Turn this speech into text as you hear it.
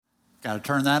Got to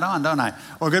turn that on, don't I?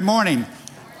 Well, good morning.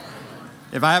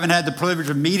 If I haven't had the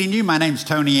privilege of meeting you, my name's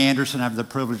Tony Anderson. I have the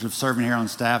privilege of serving here on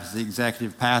staff as the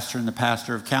executive pastor and the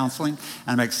pastor of counseling.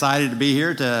 I'm excited to be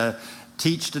here to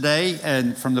teach today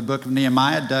and from the book of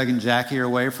Nehemiah. Doug and Jackie are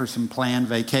away for some planned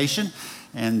vacation,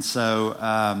 and so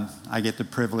I get the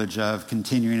privilege of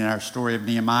continuing in our story of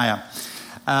Nehemiah.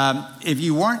 If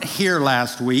you weren't here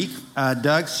last week,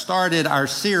 Doug started our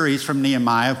series from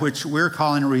Nehemiah, which we're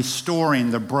calling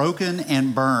Restoring the Broken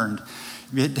and Burned.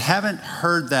 If you haven't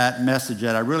heard that message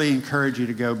yet, I really encourage you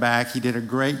to go back. He did a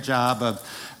great job of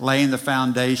laying the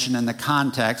foundation and the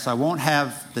context. I won't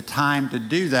have the time to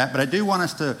do that, but I do want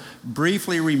us to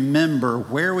briefly remember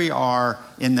where we are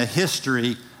in the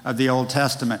history of the Old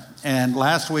Testament. And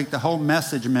last week, the whole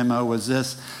message memo was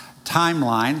this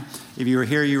timeline. If you were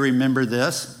here, you remember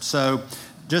this. So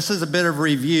just as a bit of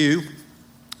review,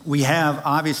 we have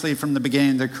obviously from the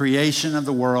beginning the creation of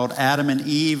the world, Adam and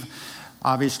Eve.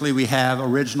 Obviously we have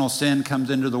original sin comes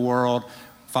into the world,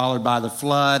 followed by the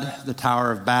flood, the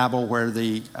Tower of Babel where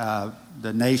the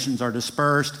nations are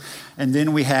dispersed. And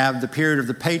then we have the period of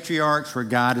the patriarchs where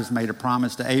God has made a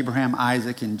promise to Abraham,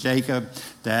 Isaac, and Jacob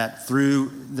that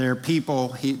through their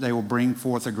people they will bring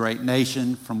forth a great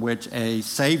nation from which a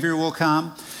Savior will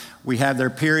come. We have their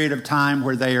period of time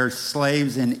where they are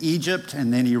slaves in Egypt,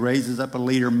 and then he raises up a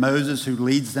leader, Moses, who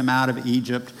leads them out of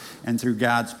Egypt. And through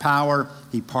God's power,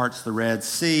 he parts the Red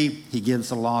Sea. He gives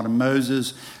the law to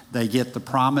Moses. They get the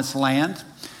promised land.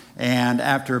 And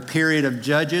after a period of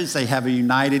judges, they have a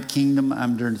united kingdom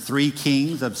under three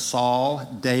kings of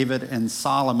Saul, David, and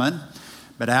Solomon.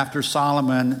 But after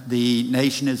Solomon, the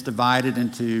nation is divided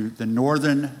into the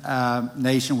northern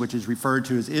nation, which is referred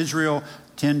to as Israel,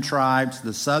 10 tribes,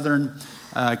 the southern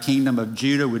kingdom of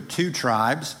Judah with 2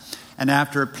 tribes. And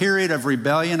after a period of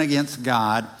rebellion against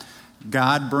God,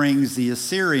 God brings the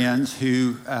Assyrians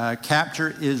who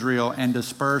capture Israel and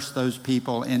disperse those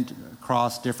people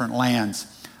across different lands.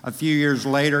 A few years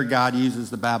later, God uses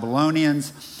the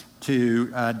Babylonians to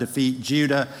defeat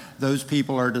Judah. Those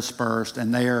people are dispersed,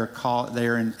 and they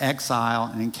are in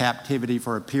exile and in captivity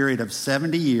for a period of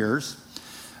 70 years.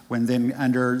 When then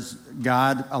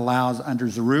God allows under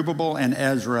Zerubbabel and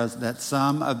Ezra that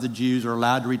some of the Jews are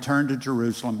allowed to return to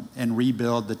Jerusalem and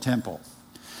rebuild the temple.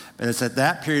 But it's at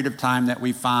that period of time that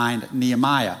we find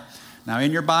Nehemiah. Now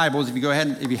in your Bibles, if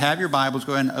you have your Bibles,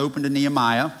 go ahead and open to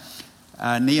Nehemiah.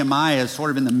 Nehemiah is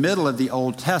sort of in the middle of the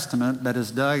Old Testament, but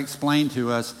as Doug explained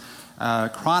to us,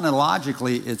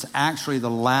 chronologically, it's actually the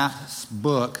last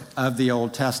book of the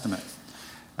Old Testament.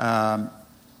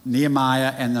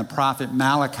 Nehemiah and the prophet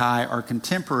Malachi are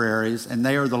contemporaries, and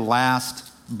they are the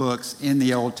last books in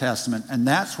the Old Testament, and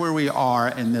that's where we are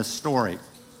in this story.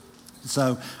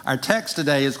 So our text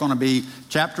today is going to be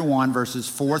chapter 1, verses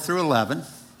 4 through 11,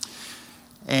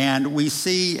 and we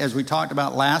see, as we talked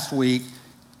about last week,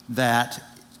 that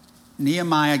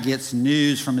Nehemiah gets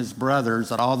news from his brothers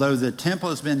that although the temple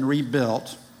has been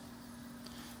rebuilt,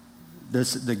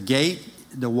 the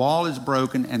wall is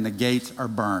broken and the gates are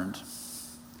burned.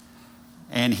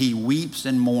 And he weeps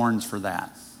and mourns for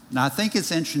that. Now, I think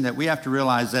it's interesting that we have to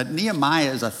realize that Nehemiah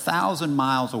is 1,000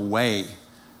 miles away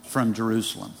from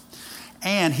Jerusalem.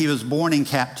 And he was born in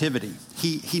captivity.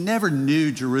 He never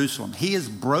knew Jerusalem. He is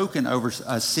broken over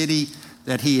a city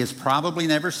that he has probably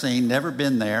never seen, never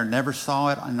been there, never saw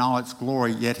it in all its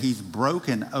glory, yet he's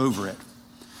broken over it.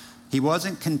 He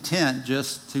wasn't content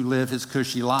just to live his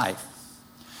cushy life.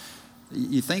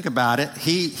 You think about it,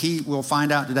 he will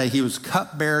find out today, he was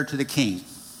cupbearer to the king.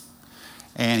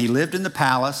 And he lived in the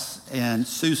palace in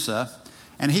Susa,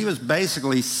 and he was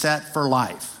basically set for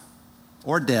life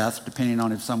or death, depending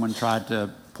on if someone tried to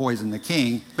poison the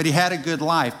king. But he had a good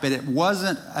life, but it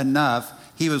wasn't enough.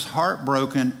 He was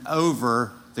heartbroken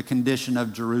over the condition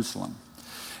of Jerusalem.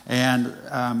 And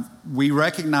we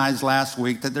recognized last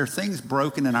week that there are things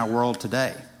broken in our world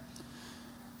today.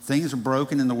 Things are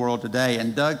broken in the world today.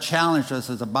 And Doug challenged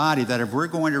us as a body that if we're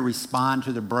going to respond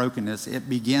to the brokenness, it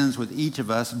begins with each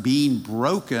of us being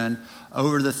broken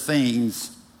over the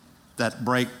things that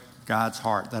break God's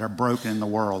heart, that are broken in the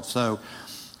world. So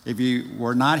if you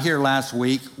were not here last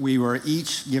week, we were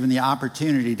each given the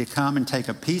opportunity to come and take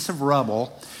a piece of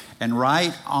rubble and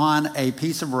write on a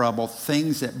piece of rubble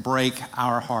things that break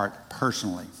our heart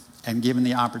personally, and given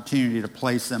the opportunity to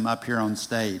place them up here on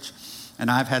stage. And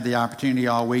I've had the opportunity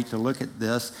all week to look at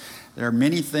this. There are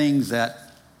many things that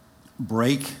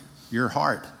break your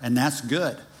heart, and that's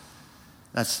good.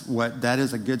 That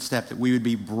is a good step, that we would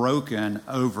be broken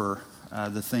over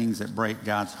the things that break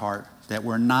God's heart, that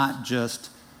we're not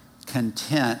just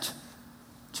content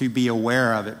to be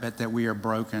aware of it, but that we are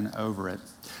broken over it.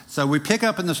 So we pick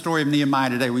up in the story of Nehemiah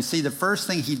today. We see the first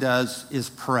thing he does is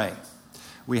pray.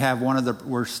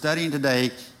 We're studying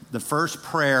today the first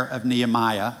prayer of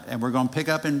Nehemiah, and we're going to pick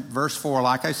up in verse 4,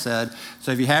 like I said.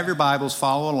 So if you have your Bibles,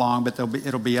 follow along, but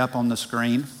it'll be up on the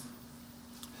screen.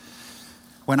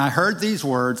 When I heard these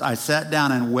words, I sat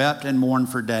down and wept and mourned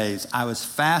for days. I was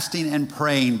fasting and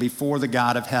praying before the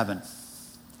God of heaven.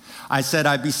 I said,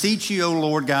 I beseech you, O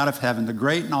Lord God of heaven, the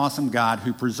great and awesome God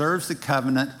who preserves the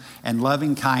covenant and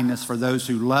loving kindness for those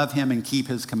who love him and keep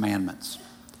his commandments.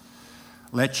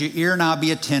 Let your ear now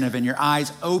be attentive and your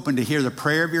eyes open to hear the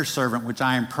prayer of your servant, which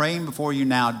I am praying before you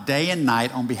now day and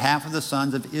night on behalf of the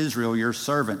sons of Israel, your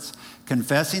servants,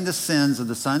 confessing the sins of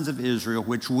the sons of Israel,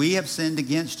 which we have sinned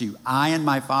against you. I and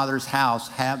my father's house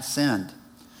have sinned.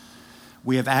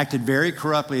 We have acted very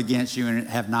corruptly against you and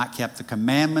have not kept the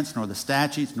commandments, nor the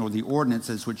statutes, nor the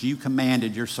ordinances which you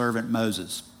commanded your servant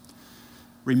Moses.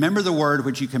 Remember the word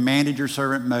which you commanded your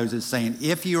servant Moses, saying,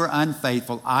 if you are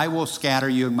unfaithful, I will scatter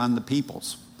you among the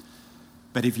peoples.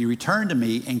 But if you return to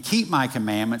me and keep my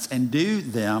commandments and do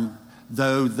them,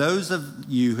 though those of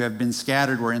you who have been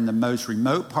scattered were in the most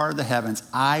remote part of the heavens,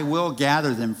 I will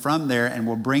gather them from there and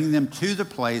will bring them to the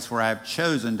place where I have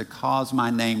chosen to cause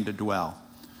my name to dwell.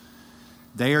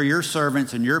 They are your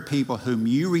servants and your people whom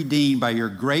you redeemed by your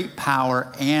great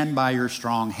power and by your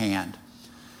strong hand.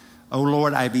 O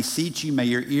Lord, I beseech you, may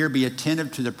your ear be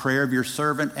attentive to the prayer of your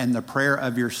servant and the prayer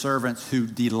of your servants who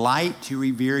delight to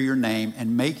revere your name,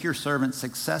 and make your servant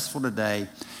successful today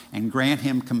and grant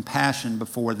him compassion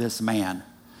before this man.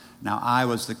 Now I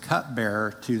was the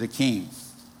cupbearer to the king.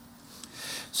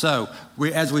 So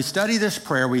as we study this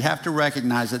prayer, we have to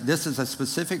recognize that this is a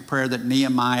specific prayer that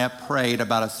Nehemiah prayed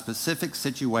about a specific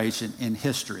situation in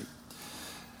history.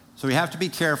 So we have to be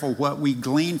careful what we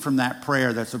glean from that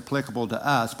prayer that's applicable to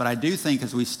us. But I do think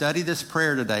as we study this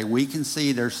prayer today, we can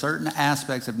see there's certain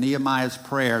aspects of Nehemiah's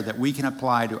prayer that we can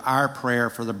apply to our prayer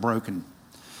for the broken.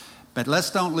 But let's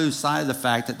don't lose sight of the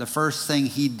fact that the first thing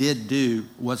he did do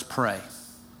was pray.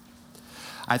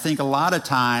 I think a lot of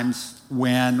times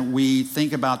when we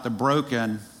think about the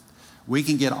broken, we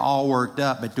can get all worked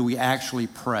up, but do we actually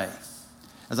pray?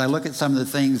 As I look at some of the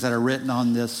things that are written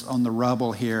on the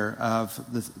rubble here of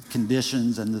the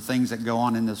conditions and the things that go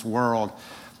on in this world,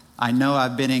 I know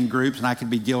I've been in groups, and I could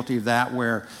be guilty of that,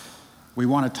 where we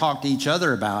want to talk to each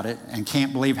other about it and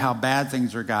can't believe how bad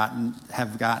things have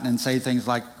gotten, and say things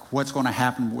like, what's going to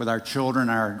happen with our children,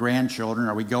 our grandchildren,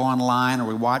 or we go online, or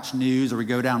we watch news, or we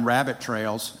go down rabbit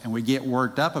trails, and we get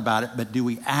worked up about it, but do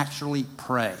we actually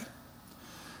pray?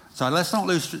 So let's not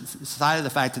lose sight of the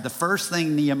fact that the first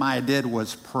thing Nehemiah did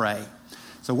was pray.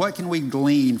 So what can we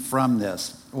glean from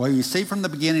this? Well, you see from the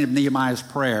beginning of Nehemiah's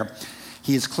prayer,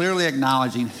 he is clearly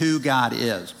acknowledging who God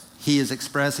is. He is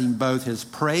expressing both his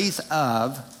praise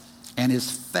of and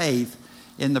his faith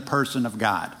in the person of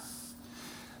God.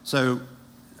 So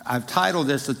I've titled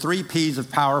this the 3 P's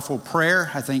of Powerful Prayer.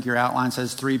 I think your outline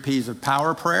says 3 P's of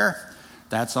Power Prayer.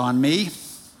 That's on me.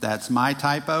 That's my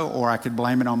typo, or I could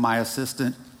blame it on my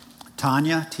assistant,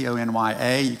 Tanya,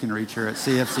 Tonya. You can reach her at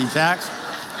CFC Jacks.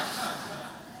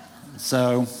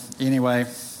 So anyway,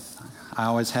 I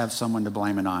always have someone to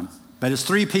blame it on. But it's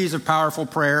 3 P's of powerful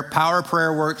prayer. Power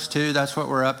prayer works too. That's what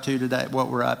we're up to today. What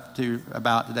we're up to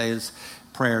about today is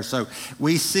prayer. So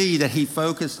we see that he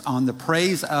focused on the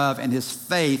praise of and his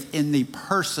faith in the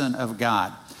person of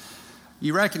God.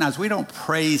 You recognize we don't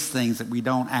praise things that we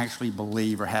don't actually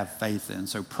believe or have faith in.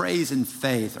 So praise and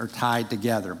faith are tied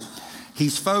together.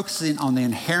 He's focusing on the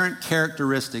inherent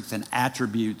characteristics and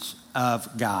attributes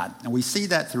of God. And we see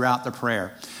that throughout the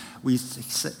prayer.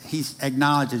 He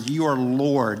acknowledges you are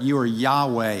Lord, you are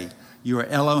Yahweh, you are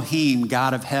Elohim,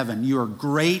 God of heaven. You are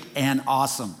great and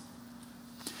awesome.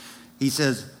 He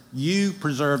says, you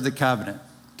preserve the covenant.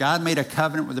 God made a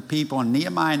covenant with the people, and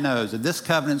Nehemiah knows that this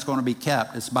covenant is going to be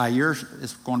kept. It's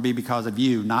going to be because of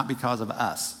you, not because of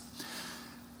us.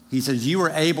 He says, you were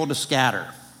able to scatter.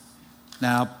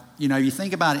 Now, you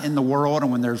think about it in the world,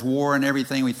 and when there's war and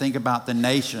everything, we think about the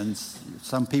nations.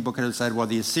 Some people could have said, well,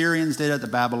 the Assyrians did it, the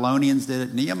Babylonians did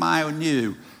it. Nehemiah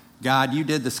knew, God, you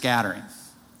did the scattering,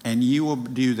 and you will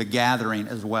do the gathering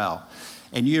as well.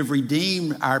 And you have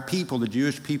redeemed our people, the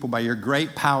Jewish people, by your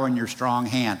great power and your strong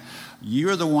hand.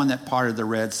 You're the one that parted the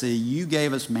Red Sea. You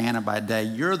gave us manna by day.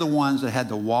 You're the ones that had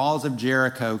the walls of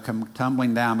Jericho come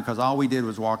tumbling down because all we did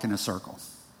was walk in a circle.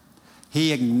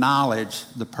 He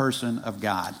acknowledged the person of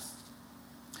God.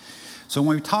 So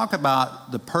when we talk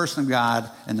about the person of God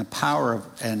and the power of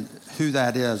and who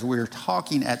that is, we're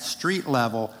talking at street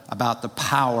level about the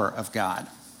power of God.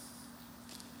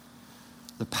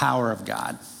 The power of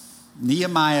God.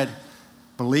 Nehemiah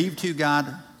believed who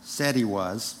God said he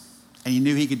was, and he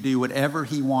knew he could do whatever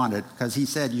he wanted because he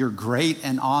said, you're great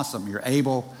and awesome. You're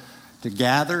able to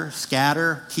gather,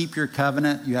 scatter, keep your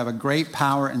covenant. You have a great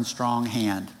power and strong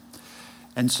hand.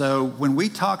 And so when we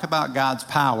talk about God's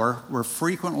power, we're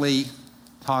frequently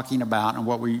talking about, and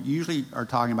what we usually are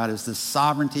talking about is the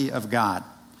sovereignty of God.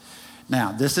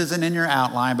 Now, this isn't in your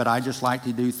outline, but I just like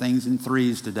to do things in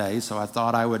threes today, so I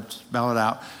thought I would spell it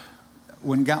out.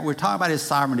 When we're talking about his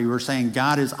sovereignty, we're saying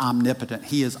God is omnipotent.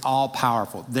 He is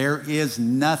all-powerful. There is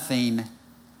nothing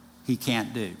he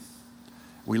can't do.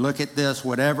 We look at this,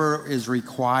 whatever is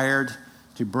required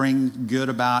to bring good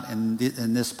about in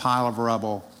this pile of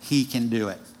rubble, he can do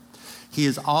it. He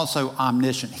is also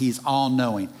omniscient. He's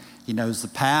all-knowing. He knows the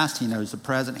past. He knows the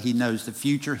present. He knows the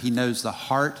future. He knows the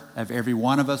heart of every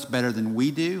one of us better than we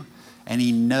do. And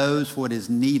he knows what is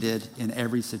needed in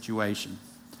every situation.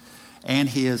 And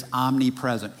he is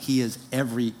omnipresent. He is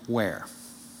everywhere.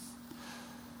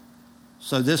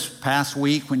 So this past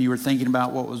week, when you were thinking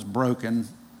about what was broken,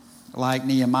 like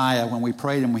Nehemiah, when we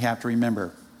prayed him, we have to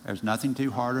remember there's nothing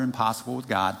too hard or impossible with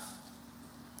God.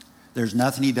 There's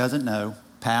nothing he doesn't know,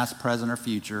 past, present, or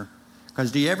future.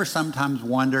 Because do you ever sometimes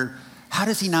wonder, how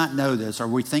does he not know this? Or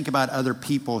we think about other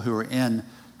people who are in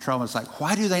trouble. It's like,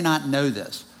 why do they not know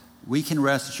this? We can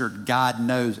rest assured God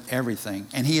knows everything,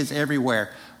 and he is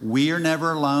everywhere. We are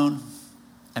never alone,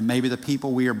 and maybe the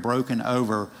people we are broken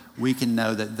over, we can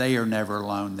know that they are never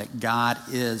alone, that God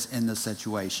is in the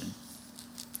situation.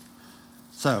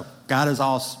 So, God is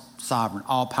all sovereign,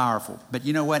 all powerful. But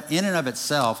you know what? In and of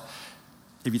itself,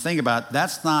 if you think about it,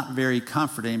 that's not very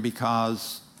comforting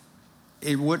because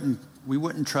we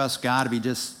wouldn't trust God if he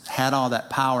just had all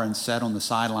that power and sat on the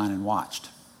sideline and watched,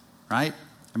 right?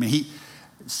 I mean,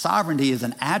 sovereignty is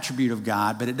an attribute of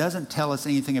God, but it doesn't tell us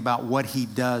anything about what he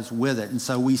does with it. And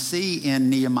so we see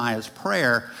in Nehemiah's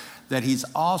prayer that he's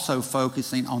also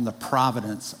focusing on the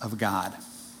providence of God.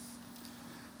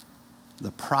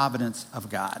 The providence of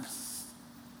God.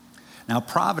 Now,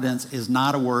 providence is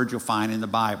not a word you'll find in the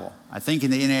Bible. I think in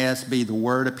the NASB the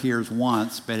word appears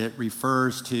once, but it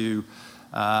refers to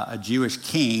a Jewish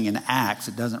king in Acts.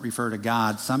 It doesn't refer to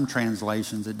God. Some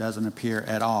translations it doesn't appear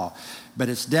at all. But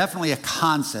it's definitely a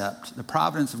concept. The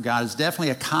providence of God is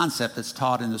definitely a concept that's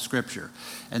taught in the Scripture.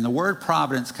 And the word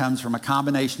providence comes from a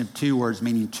combination of two words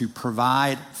meaning to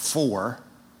provide for.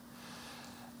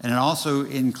 And it also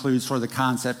includes sort of the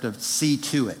concept of see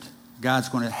to it. God's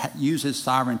going to use his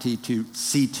sovereignty to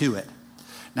see to it.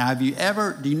 Now, do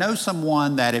you know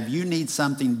someone that if you need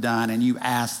something done and you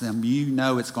ask them, you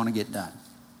know it's going to get done?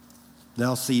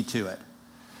 They'll see to it.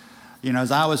 You know,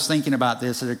 as I was thinking about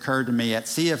this, it occurred to me at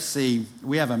CFC,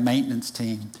 we have a maintenance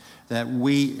team that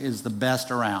is the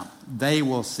best around. They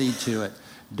will see to it.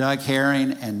 Doug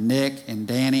Herring and Nick and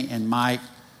Danny and Mike,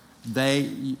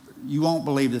 you won't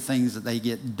believe the things that they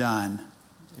get done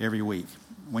every week.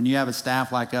 When you have a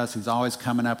staff like us who's always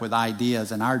coming up with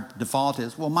ideas, and our default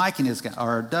is, well, Doug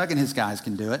and his guys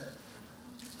can do it.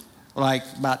 Like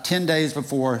about 10 days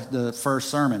before the first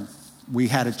sermon, we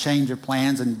had a change of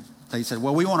plans, and they said,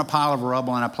 well, we want a pile of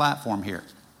rubble and a platform here.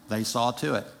 They saw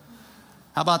to it.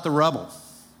 How about the rubble?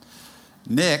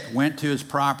 Nick went to his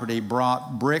property,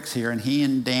 brought bricks here, and he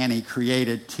and Danny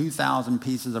created 2,000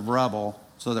 pieces of rubble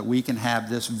so that we can have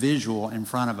this visual in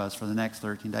front of us for the next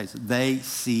 13 days. They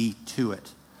see to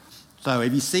it. So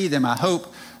if you see them, I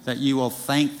hope that you will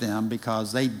thank them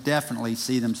because they definitely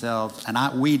see themselves,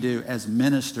 and we do, as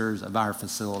ministers of our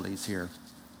facilities here.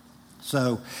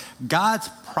 So God's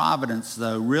providence,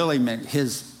 though, really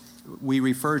we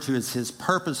refer to as his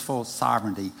purposeful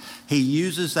sovereignty. He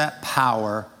uses that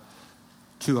power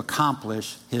to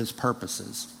accomplish his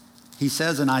purposes. He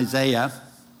says in Isaiah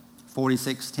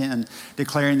 46:10,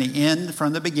 declaring the end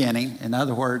from the beginning. In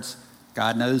other words,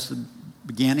 God knows the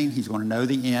beginning, he's going to know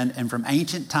the end, and from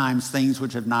ancient times things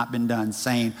which have not been done,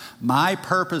 saying, my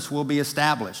purpose will be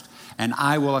established, and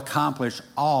I will accomplish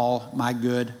all my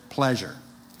good pleasure.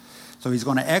 So he's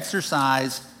going to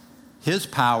exercise his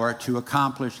power to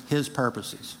accomplish his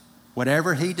purposes.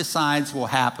 Whatever he decides will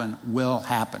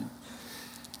happen.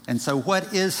 And so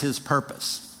what is his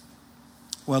purpose?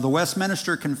 Well, the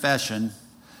Westminster Confession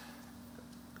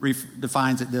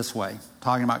defines it this way,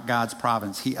 talking about God's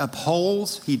providence. He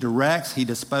upholds, he directs, he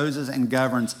disposes, and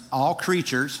governs all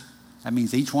creatures, that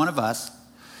means each one of us,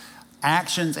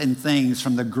 actions and things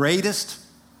from the greatest,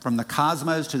 from the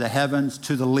cosmos to the heavens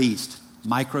to the least,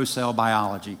 microcell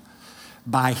biology,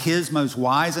 by his most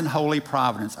wise and holy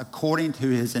providence, according to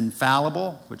his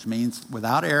infallible, which means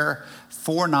without error,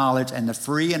 foreknowledge, and the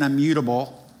free and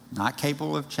immutable, not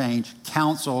capable of change,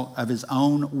 counsel of his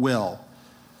own will,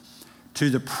 to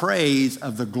the praise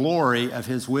of the glory of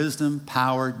his wisdom,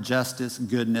 power, justice,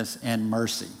 goodness, and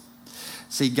mercy.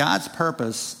 See, God's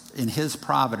purpose in his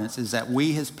providence is that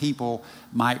we, his people,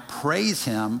 might praise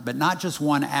him, but not just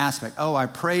one aspect. Oh, I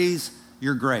praise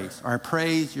your grace, or I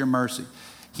praise your mercy.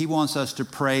 He wants us to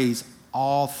praise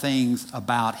all things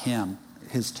about him,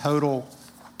 his total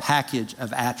package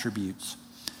of attributes.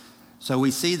 So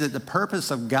we see that the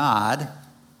purpose of God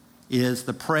is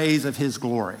the praise of his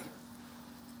glory.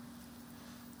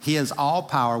 He has all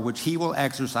power, which he will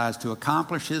exercise to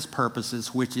accomplish his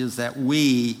purposes, which is that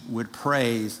we would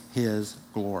praise his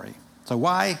glory. So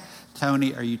why,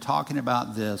 Tony, are you talking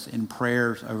about this in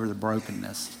prayers over the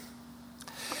brokenness?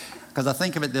 Because I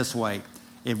think of it this way.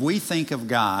 If we think of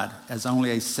God as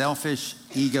only a selfish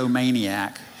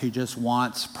egomaniac who just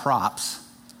wants props,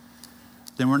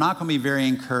 then we're not going to be very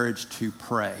encouraged to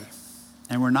pray.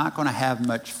 And we're not going to have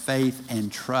much faith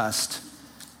and trust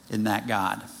in that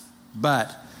God.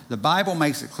 But the Bible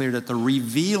makes it clear that the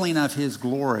revealing of his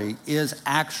glory is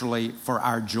actually for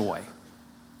our joy.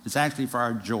 It's actually for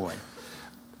our joy.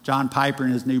 John Piper,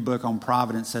 in his new book on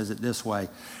Providence, says it this way: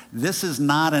 this is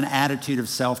not an attitude of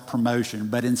self-promotion,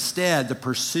 but instead the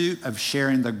pursuit of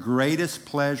sharing the greatest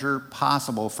pleasure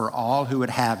possible for all who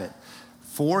would have it.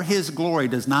 For his glory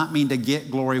does not mean to get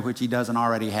glory which he doesn't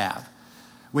already have.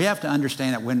 We have to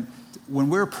understand that when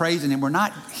we're praising him,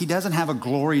 he doesn't have a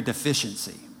glory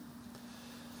deficiency.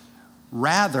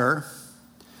 Rather,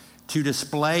 to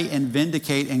display and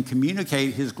vindicate and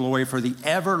communicate his glory for the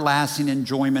everlasting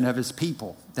enjoyment of his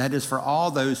people. That is, for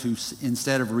all those who,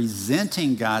 instead of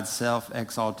resenting God's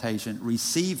self-exaltation,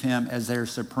 receive him as their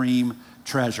supreme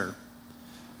treasure.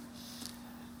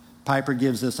 Piper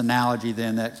gives this analogy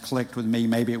then that clicked with me,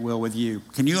 maybe it will with you.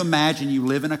 Can you imagine you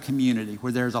live in a community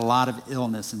where there's a lot of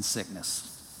illness and sickness?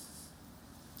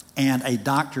 And a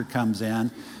doctor comes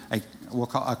in, we'll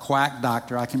call a quack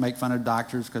doctor. I can make fun of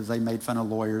doctors because they made fun of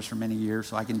lawyers for many years,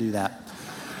 so I can do that.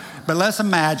 But let's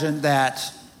imagine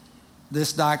that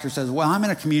this doctor says, well, I'm in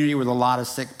a community with a lot of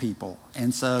sick people.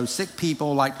 And so sick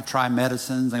people like to try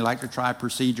medicines, they like to try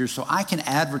procedures, so I can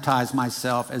advertise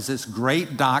myself as this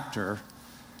great doctor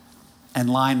and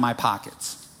line my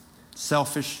pockets.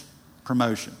 Selfish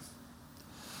promotion.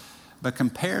 But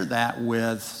compare that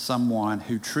with someone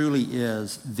who truly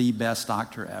is the best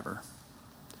doctor ever,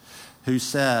 who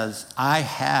says, I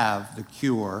have the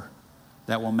cure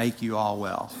that will make you all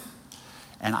well.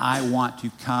 And I want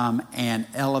to come and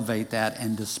elevate that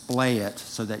and display it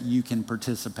so that you can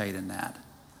participate in that.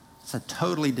 It's a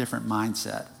totally different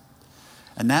mindset.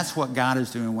 And that's what God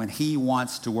is doing when he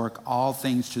wants to work all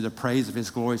things to the praise of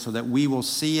his glory so that we will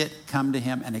see it, come to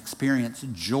him, and experience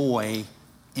joy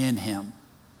in him.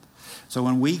 So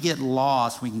when we get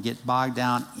lost, we can get bogged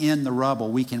down in the rubble,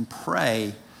 we can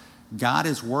pray, God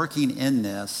is working in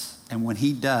this, and when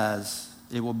he does,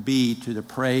 it will be to the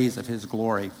praise of his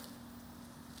glory.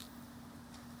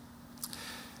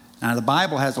 Now, the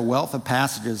Bible has a wealth of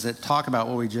passages that talk about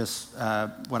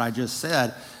what I just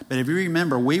said. But if you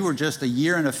remember, we were just a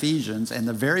year in Ephesians, and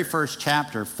the very first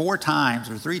chapter, 4 times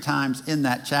or 3 times in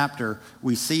that chapter,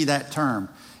 we see that term.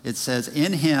 It says,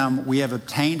 in him we have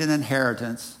obtained an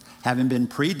inheritance, having been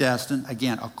predestined,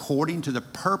 again, according to the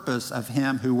purpose of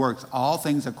him who works all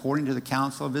things according to the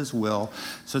counsel of his will,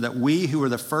 so that we who are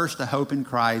the first to hope in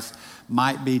Christ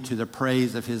might be to the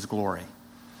praise of his glory.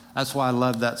 That's why I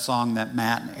love that song that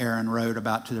Matt and Aaron wrote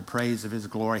about to the praise of his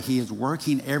glory. He is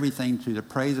working everything to the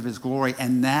praise of his glory,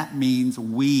 and that means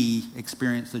we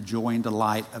experience the joy and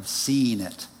delight of seeing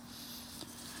it.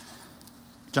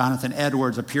 Jonathan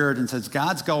Edwards, a Puritan, says,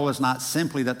 God's goal is not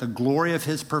simply that the glory of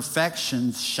his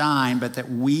perfections shine, but that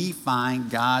we find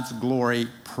God's glory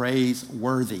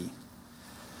praiseworthy.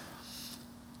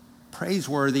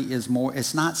 Praiseworthy is more,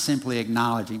 it's not simply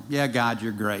acknowledging, yeah, God,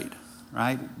 you're great,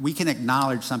 right? We can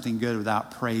acknowledge something good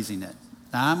without praising it.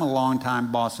 Now, I'm a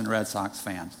longtime Boston Red Sox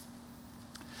fan.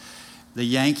 The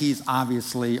Yankees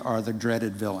obviously are the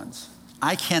dreaded villains.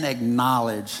 I can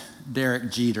acknowledge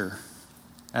Derek Jeter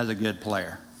as a good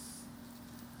player,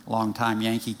 longtime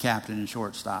Yankee captain and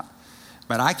shortstop.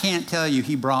 But I can't tell you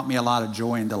he brought me a lot of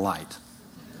joy and delight,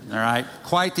 all right?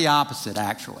 Quite the opposite,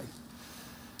 actually.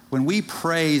 When we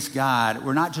praise God,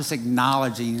 we're not just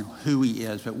acknowledging who he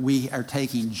is, but we are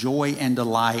taking joy and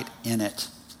delight in it.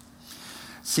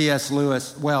 C.S.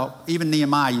 Lewis, even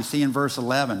Nehemiah, you see in verse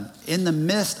 11, in the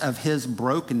midst of his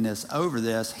brokenness over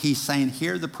this, he's saying,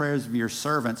 hear the prayers of your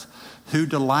servants who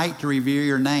delight to revere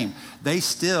your name. They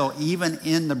still, even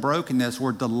in the brokenness,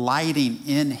 were delighting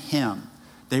in him.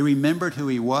 They remembered who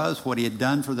he was, what he had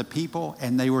done for the people,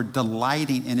 and they were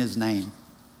delighting in his name.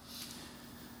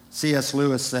 C.S.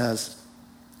 Lewis says,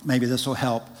 maybe this will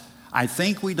help, I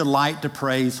think we delight to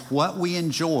praise what we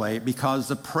enjoy because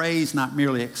the praise not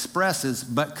merely expresses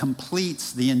but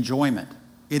completes the enjoyment.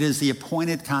 It is the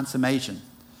appointed consummation.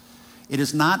 It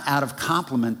is not out of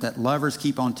compliment that lovers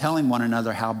keep on telling one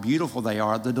another how beautiful they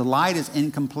are. The delight is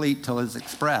incomplete till it's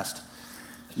expressed.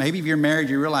 Maybe if you're married,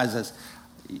 you realize this.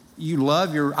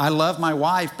 I love my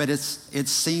wife, but it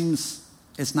seems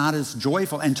it's not as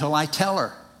joyful until I tell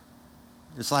her.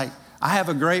 It's like, I have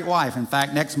a great wife. In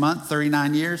fact, next month,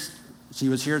 39 years, she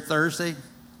was here Thursday.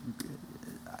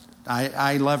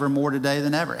 I love her more today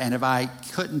than ever. And if I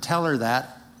couldn't tell her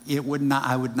that,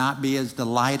 I would not be as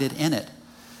delighted in it.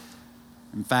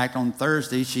 In fact, on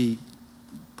Thursday,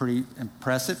 pretty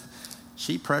impressive,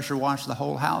 she pressure washed the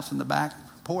whole house in the back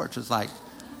porch. It's like,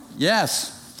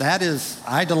 yes,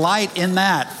 I delight in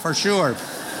that for sure.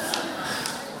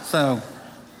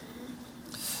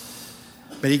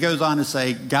 But he goes on to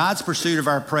say, God's pursuit of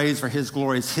our praise for his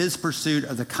glory is his pursuit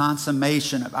of the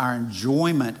consummation of our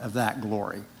enjoyment of that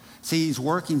glory. See, he's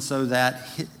working so that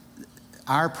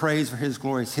our praise for his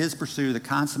glory is his pursuit of the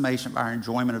consummation of our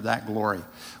enjoyment of that glory.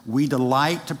 We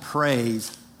delight to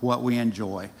praise what we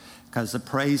enjoy because the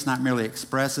praise not merely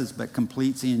expresses but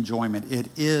completes the enjoyment. It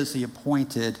is the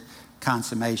appointed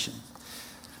consummation.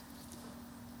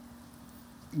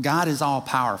 God is all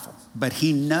powerful, but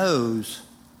he knows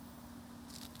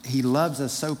he loves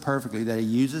us so perfectly that he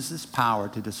uses his power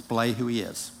to display who he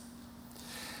is.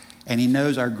 And he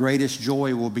knows our greatest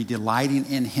joy will be delighting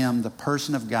in him, the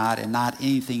person of God, and not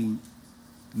anything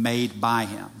made by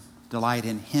him. Delight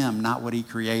in him, not what he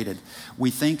created.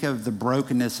 We think of the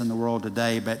brokenness in the world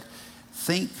today, but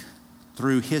think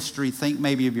through history, think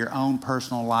maybe of your own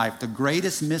personal life. The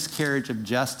greatest miscarriage of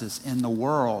justice in the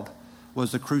world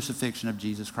was the crucifixion of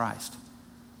Jesus Christ.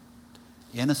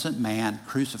 Innocent man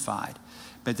crucified.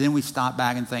 But then we stop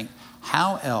back and think,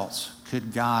 how else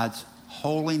could God's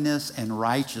holiness and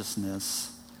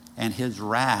righteousness and his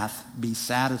wrath be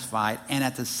satisfied, and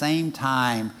at the same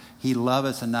time he loved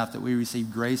us enough that we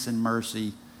receive grace and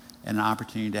mercy and an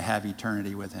opportunity to have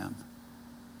eternity with him?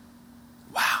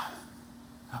 Wow.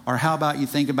 Or how about you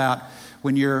think about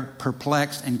when you're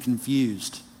perplexed and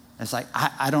confused? It's like,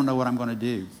 I don't know what I'm going to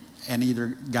do. And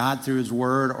either God through his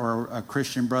word or a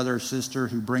Christian brother or sister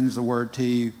who brings the word to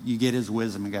you, you get his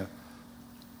wisdom and go,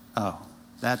 oh,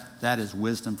 that is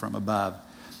wisdom from above.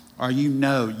 Or you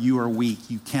know you are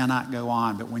weak, you cannot go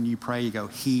on, but when you pray, you go,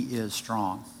 he is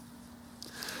strong.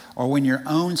 Or when your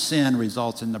own sin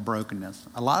results in the brokenness.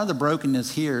 A lot of the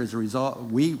brokenness here is a result,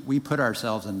 we put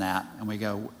ourselves in that and we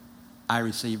go, I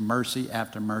receive mercy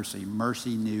after mercy,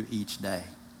 mercy new each day.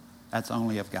 That's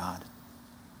only of God.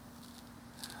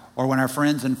 Or when our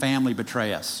friends and family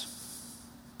betray us.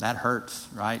 That hurts,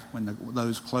 right? When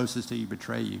those closest to you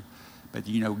betray you. But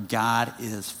you know God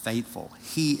is faithful.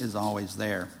 He is always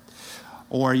there.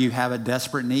 Or you have a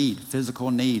desperate need,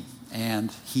 physical need,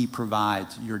 and he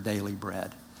provides your daily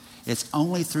bread. It's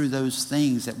only through those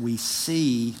things that we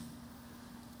see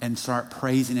and start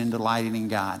praising and delighting in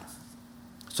God.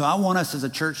 So I want us as a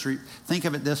church to think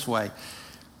of it this way.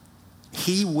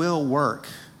 He will work.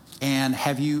 And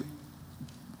have you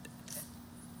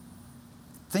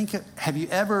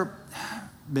ever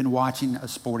been watching a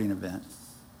sporting event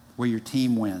where your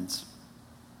team wins?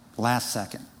 Last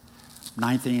second.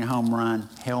 Ninth inning home run,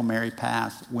 Hail Mary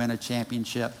pass, win a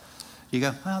championship. You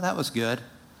go, well, that was good.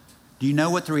 Do you know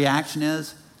what the reaction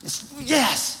is? It's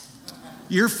yes.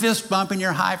 You're fist bumping,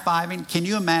 you're high-fiving. Can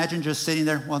you imagine just sitting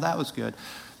there? Well, that was good.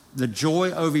 The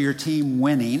joy over your team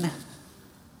winning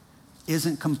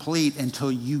isn't complete until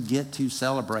you get to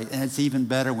celebrate. And it's even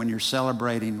better when you're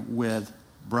celebrating with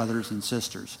brothers and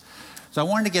sisters. So I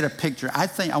wanted to get a picture. I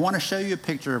want to show you a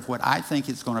picture of what I think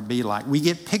it's going to be like. We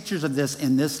get pictures of this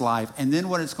in this life, and then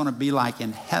what it's going to be like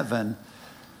in heaven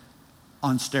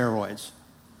on steroids.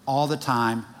 All the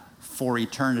time for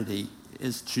eternity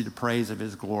is to the praise of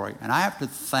his glory. And I have to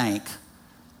thank,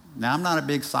 now I'm not a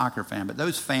big soccer fan, but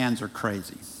those fans are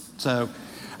crazy. So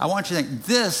I want you to think,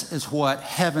 this is what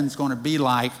heaven's going to be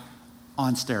like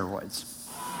on steroids.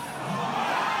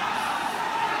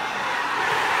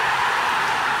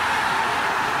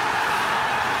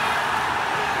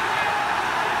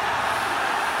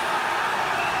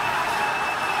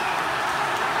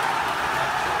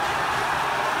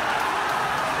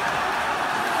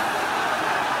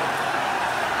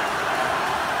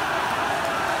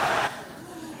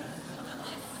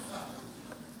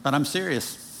 But I'm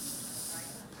serious.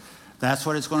 That's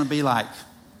what it's going to be like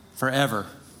forever.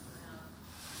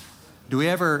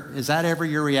 Is that ever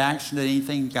your reaction to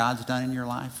anything God's done in your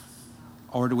life?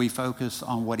 Or do we focus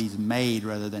on what he's made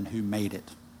rather than who made it?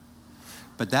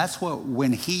 But that's what,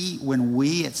 when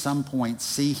we at some point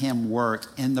see him work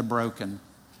in the broken,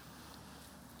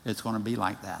 it's going to be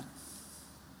like that.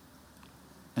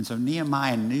 And so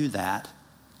Nehemiah knew that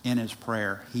in his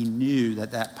prayer. He knew that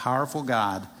that powerful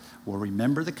God will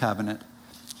remember the covenant.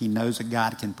 He knows that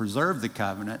God can preserve the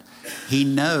covenant. He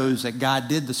knows that God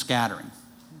did the scattering.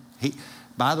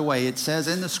 By the way, it says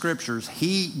in the scriptures,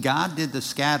 God did the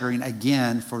scattering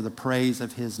again for the praise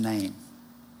of his name.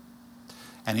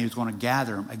 And he was going to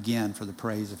gather them again for the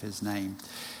praise of his name.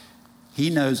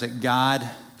 He knows that God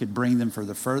could bring them from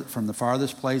the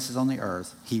farthest places on the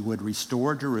earth. He would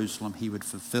restore Jerusalem. He would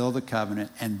fulfill the covenant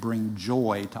and bring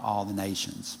joy to all the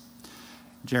nations.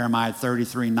 Jeremiah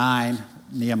 33:9,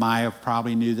 Nehemiah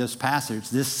probably knew this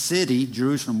passage. This city,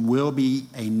 Jerusalem, will be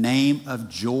a name of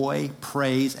joy,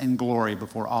 praise, and glory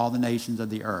before all the nations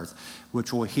of the earth,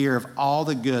 which will hear of all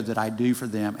the good that I do for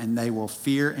them, and they will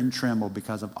fear and tremble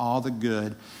because of all the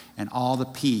good and all the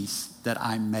peace that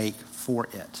I make for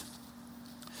it.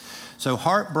 So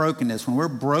heartbrokenness, when we're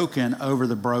broken over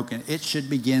the broken, it should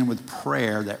begin with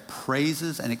prayer that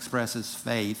praises and expresses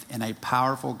faith in a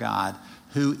powerful God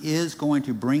who is going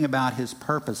to bring about his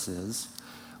purposes,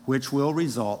 which will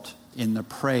result in the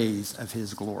praise of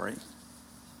his glory.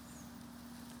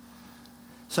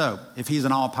 So, if he's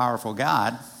an all-powerful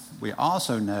God, we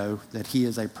also know that he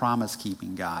is a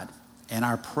promise-keeping God, and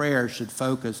our prayer should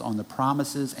focus on the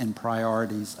promises and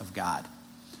priorities of God.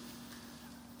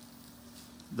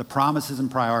 The promises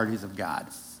and priorities of God.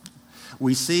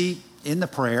 We see in the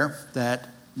prayer that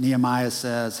Nehemiah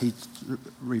says, he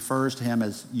refers to him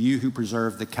as you who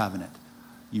preserve the covenant.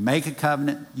 You make a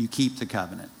covenant, you keep the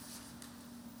covenant.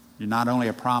 You're not only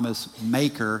a promise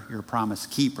maker, you're a promise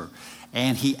keeper.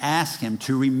 And he asked him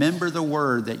to remember the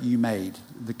word that you made,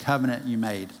 the covenant you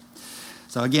made.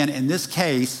 So again, in this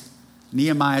case,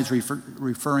 Nehemiah is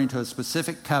referring to a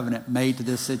specific covenant made to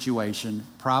this situation,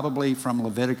 probably from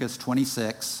Leviticus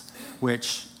 26,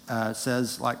 which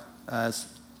says like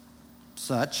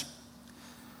such.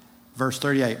 Verse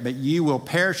 38, but you will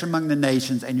perish among the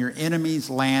nations, and your enemy's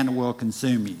land will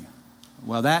consume you.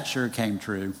 Well, that sure came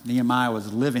true. Nehemiah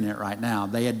was living it right now.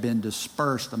 They had been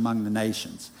dispersed among the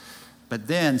nations. But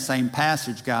then, same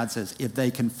passage, God says, if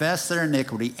they confess their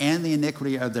iniquity and the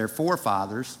iniquity of their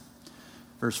forefathers,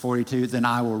 verse 42, then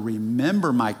I will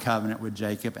remember my covenant with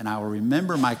Jacob, and I will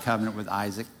remember my covenant with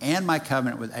Isaac, and my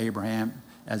covenant with Abraham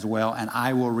as well, and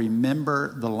I will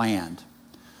remember the land.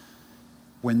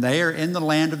 When they are in the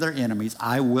land of their enemies,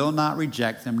 I will not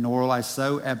reject them, nor will I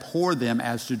so abhor them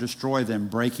as to destroy them,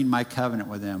 breaking my covenant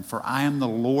with them. For I am the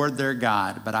Lord their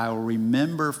God, but I will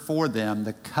remember for them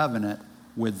the covenant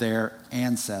with their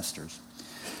ancestors.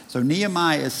 So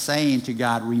Nehemiah is saying to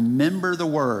God, remember the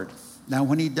word. Now,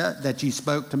 when he does that, you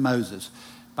spoke to Moses.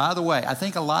 By the way, I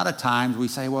think a lot of times we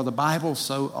say, well, the Bible's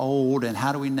so old, and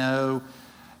how do we know?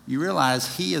 You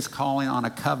realize he is calling on a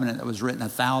covenant that was written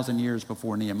 1,000 years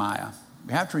before Nehemiah.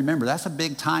 We have to remember, that's a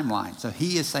big timeline. So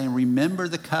he is saying, remember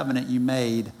the covenant you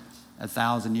made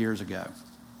 1,000 years ago.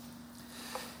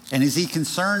 And is he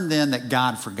concerned then that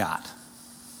God forgot?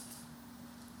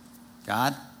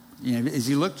 God, as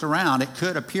he looks around, it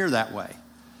could appear that way.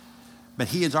 But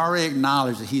he has already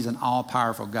acknowledged that he's an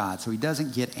all-powerful God, so he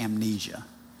doesn't get amnesia.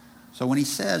 So when he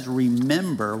says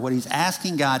remember, what he's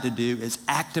asking God to do is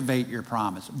activate your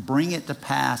promise. Bring it to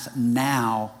pass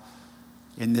now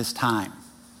in this time.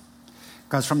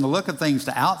 Because from the look of things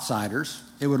to outsiders,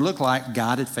 it would look like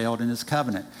God had failed in his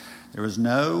covenant. There was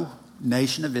no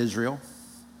nation of Israel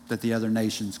that the other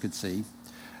nations could see.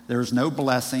 There was no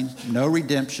blessing, no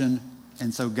redemption,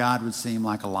 and so God would seem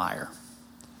like a liar.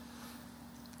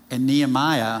 And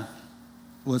Nehemiah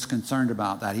was concerned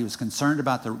about that. He was concerned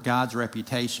about God's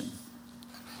reputation.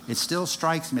 It still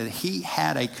strikes me that he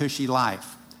had a cushy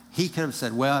life. He could have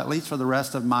said, well, at least for the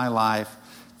rest of my life,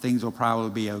 things will probably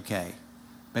be okay.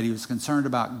 But he was concerned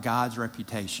about God's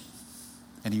reputation,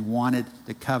 and he wanted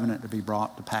the covenant to be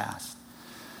brought to pass.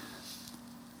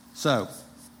 So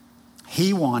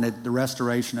he wanted the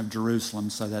restoration of Jerusalem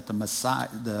so that the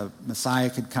Messiah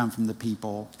could come from the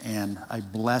people, and a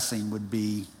blessing would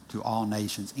be to all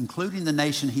nations, including the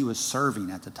nation he was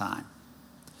serving at the time.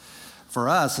 For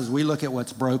us, as we look at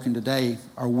what's broken today,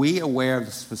 are we aware of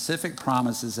the specific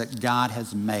promises that God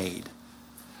has made?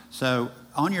 So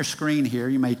on your screen here,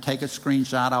 you may take a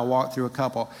screenshot. I'll walk through a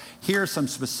couple. Here are some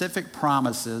specific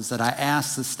promises that I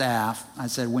asked the staff. I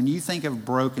said, when you think of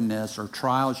brokenness or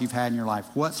trials you've had in your life,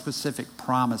 what specific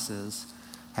promises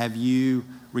have you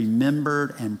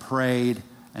remembered and prayed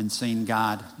and seen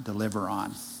God deliver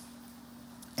on?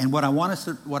 And what I want us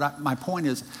to, my point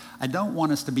is, I don't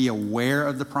want us to be aware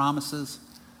of the promises.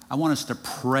 I want us to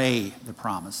pray the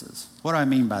promises. What do I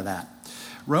mean by that?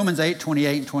 Romans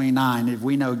 8:28 and 29, if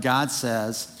we know God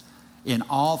says, in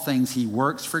all things he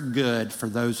works for good for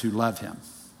those who love him.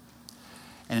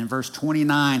 And in verse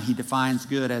 29, he defines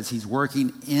good as he's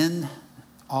working in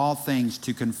all things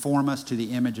to conform us to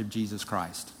the image of Jesus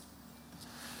Christ.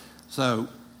 So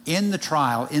in the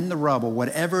trial, in the rubble,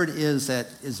 whatever it is that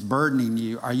is burdening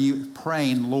you, are you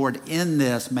praying, Lord, in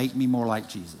this, make me more like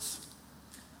Jesus?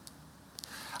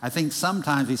 I think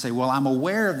sometimes we say, well, I'm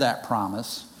aware of that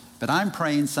promise, but I'm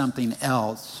praying something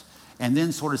else, and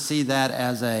then sort of see that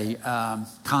as a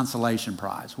consolation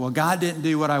prize. Well, God didn't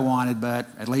do what I wanted, but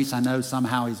at least I know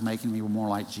somehow he's making me more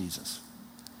like Jesus.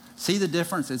 See the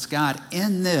difference? It's God,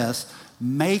 in this,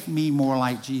 make me more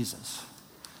like Jesus.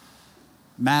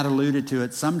 Matt alluded to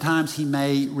it. Sometimes he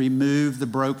may remove the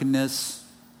brokenness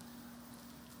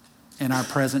in our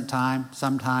present time.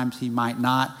 Sometimes he might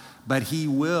not, but he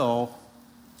will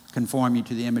conform you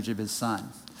to the image of his Son.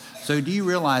 So do you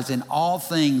realize in all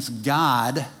things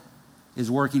God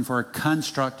is working for a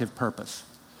constructive purpose?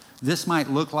 This might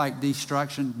look like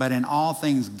destruction, but in all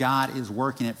things God is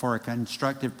working it for a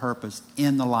constructive purpose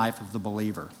in the life of the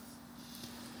believer.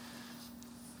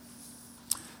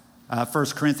 1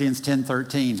 Corinthians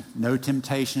 10:13, no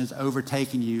temptation has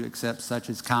overtaken you except such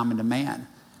as common to man.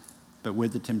 But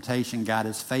with the temptation, God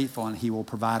is faithful and he will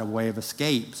provide a way of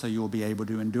escape so you will be able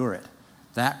to endure it.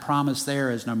 That promise there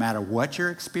is no matter what you're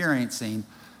experiencing,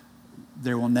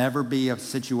 there will never be a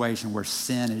situation where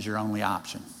sin is your only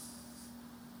option.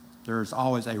 There's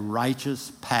always a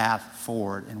righteous path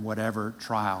forward in whatever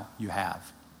trial you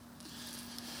have.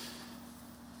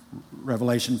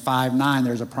 Revelation 5:9,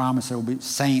 there's a promise there will be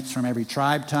saints from every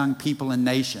tribe, tongue, people, and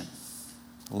nation.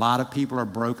 A lot of people are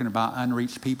broken about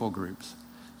unreached people groups.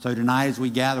 So tonight as we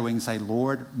gather, we can say,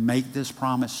 Lord, make this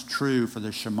promise true for the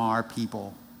Shamar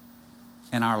people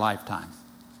in our lifetime.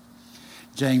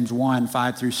 James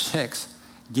 1:5-6,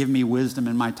 give me wisdom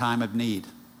in my time of need.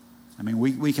 I mean,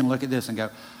 we can look at this and go,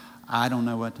 I don't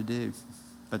know what to do.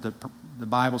 But the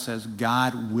Bible says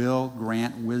God will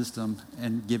grant wisdom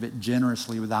and give it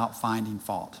generously without finding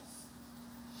fault.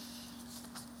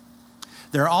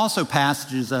 There are also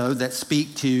passages, though, that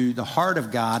speak to the heart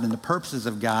of God and the purposes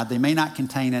of God. They may not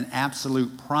contain an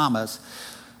absolute promise,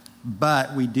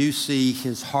 but we do see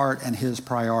his heart and his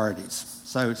priorities.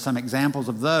 So some examples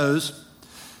of those,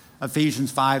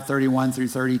 Ephesians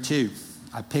 5:31-32.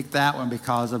 I picked that one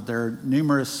because of their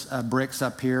numerous bricks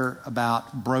up here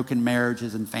about broken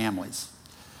marriages and families.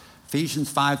 Ephesians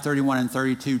 5:31 and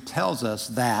 32 tells us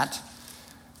that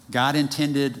God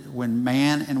intended when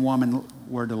man and woman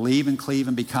were to leave and cleave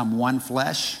and become one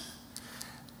flesh,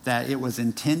 that it was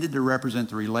intended to represent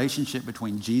the relationship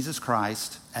between Jesus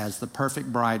Christ as the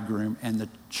perfect bridegroom and the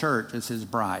church as his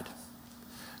bride.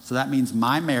 So that means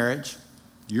my marriage,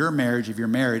 your marriage, if you're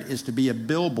married, is to be a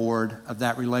billboard of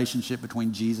that relationship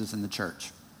between Jesus and the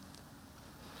church.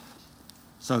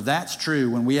 So if that's true,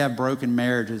 when we have broken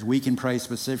marriages, we can pray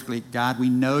specifically, God, we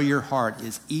know your heart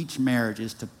is each marriage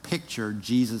is to picture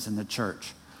Jesus in the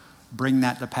church. Bring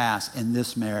that to pass in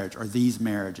this marriage or these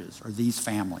marriages or these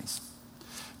families.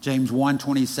 James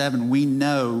 1:27, we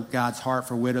know God's heart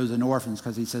for widows and orphans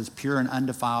because he says pure and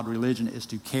undefiled religion is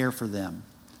to care for them.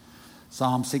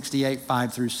 Psalm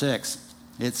 68:5-6,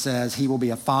 it says he will be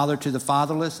a father to the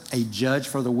fatherless, a judge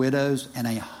for the widows, and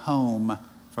a home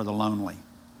for the lonely.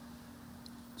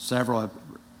 Several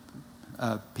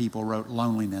people wrote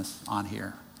loneliness on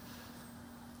here.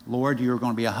 Lord, you're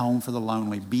going to be a home for the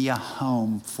lonely. Be a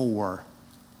home for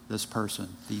this person,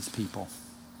 these people.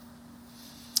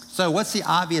 So what's the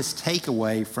obvious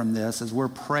takeaway from this as we're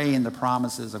praying the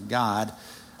promises of God?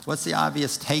 What's the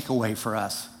obvious takeaway for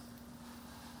us?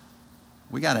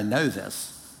 We got to know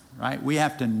this, right? We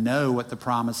have to know what the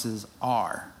promises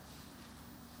are.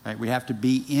 Right? We have to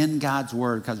be in God's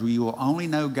word because we will only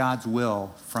know God's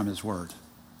will from his word.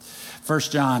 1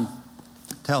 John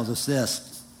tells us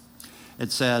this.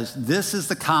 It says, this is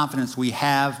the confidence we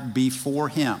have before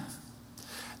him,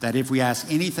 that if we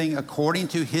ask anything according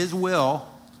to his will,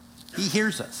 he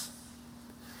hears us.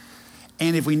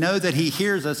 And if we know that he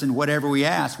hears us in whatever we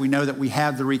ask, we know that we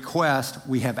have the request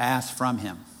we have asked from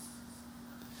him.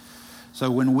 So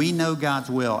when we know God's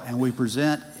will and we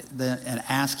present and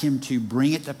ask him to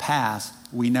bring it to pass,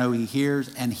 we know he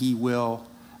hears and he will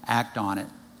act on it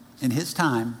in his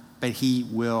time, but he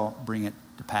will bring it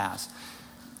to pass.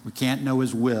 We can't know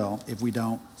his will if we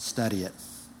don't study it.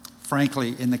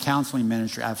 Frankly, in the counseling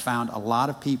ministry, I've found a lot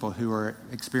of people who are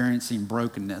experiencing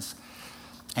brokenness,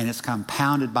 and it's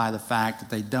compounded by the fact that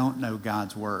they don't know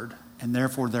God's word, and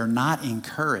therefore they're not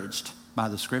encouraged by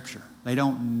the scripture. They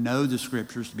don't know the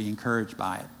scriptures to be encouraged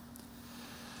by it.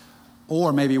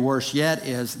 Or maybe worse yet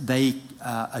is they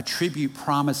attribute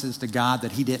promises to God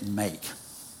that he didn't make.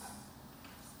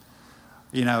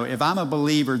 You know, if I'm a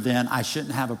believer, then I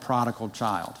shouldn't have a prodigal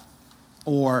child.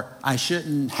 Or I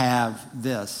shouldn't have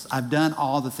this. I've done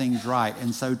all the things right.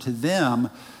 And so to them,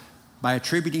 by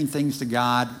attributing things to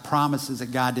God, promises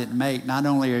that God didn't make, not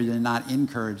only are they not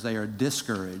encouraged, they are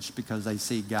discouraged because they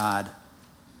see God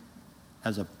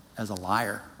as a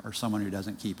liar or someone who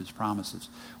doesn't keep his promises.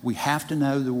 We have to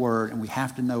know the word, and we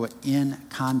have to know it in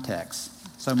context.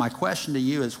 So my question to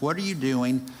you is, what are you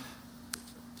doing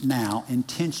now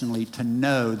intentionally to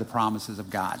know the promises of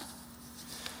God?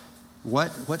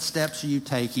 What steps are you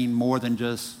taking more than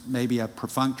just maybe a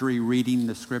perfunctory reading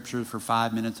the scriptures for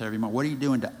 5 minutes every month? What are you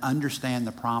doing to understand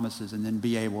the promises and then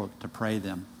be able to pray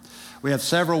them? We have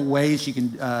several ways you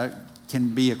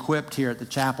can be equipped here at the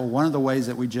chapel. One of the ways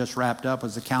that we just wrapped up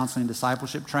was the counseling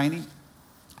discipleship training.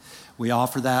 We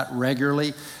offer that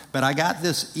regularly. But I got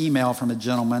this email from a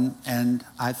gentleman, and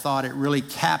I thought it really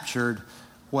captured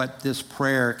what this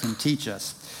prayer can teach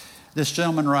us. This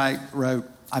gentleman wrote,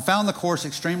 I found the course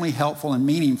extremely helpful and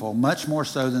meaningful, much more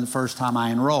so than the first time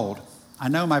I enrolled. I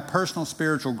know my personal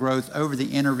spiritual growth over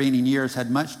the intervening years had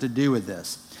much to do with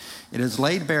this. It has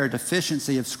laid bare a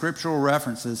deficiency of scriptural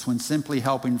references when simply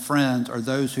helping friends or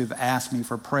those who have asked me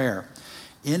for prayer.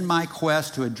 In my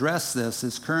quest to address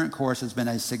this current course has been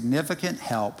a significant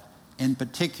help, in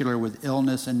particular with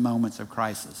illness and moments of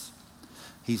crisis.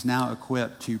 He's now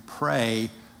equipped to pray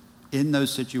in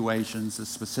those situations the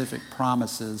specific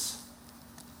promises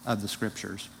of the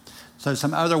scriptures. So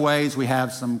some other ways, we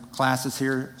have some classes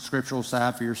here, Scriptural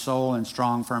Salve for Your Soul and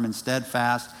Strong, Firm, and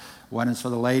Steadfast. One is for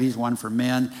the ladies, one for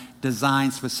men,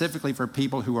 designed specifically for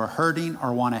people who are hurting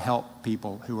or want to help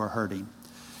people who are hurting.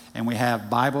 And we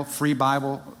have free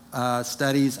Bible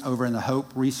studies over in the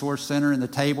Hope Resource Center in the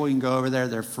table. You can go over there.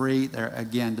 They're free. They're,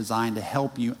 again, designed to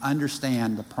help you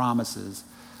understand the promises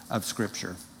of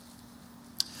Scripture.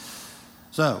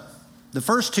 So, the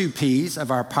first two P's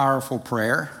of our powerful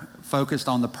prayer focused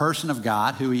on the person of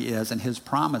God, who he is, and his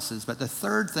promises. But the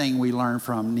third thing we learn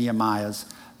from Nehemiah's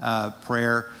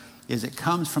prayer is it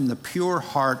comes from the pure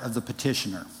heart of the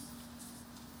petitioner.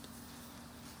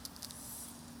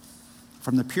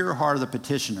 From the pure heart of the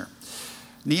petitioner.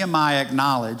 Nehemiah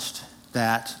acknowledged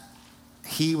that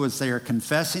he was there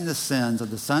confessing the sins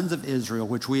of the sons of Israel,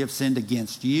 which we have sinned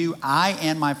against you. I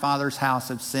and my father's house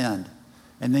have sinned.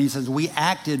 And then he says, we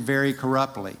acted very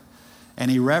corruptly. And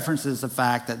he references the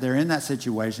fact that they're in that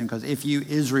situation because if you,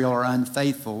 Israel, are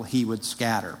unfaithful, he would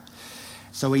scatter.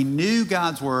 So he knew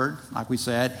God's word, like we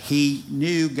said. He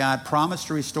knew God promised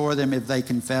to restore them if they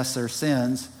confess their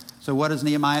sins. So what does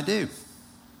Nehemiah do?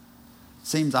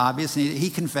 Seems obvious. He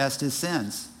confessed his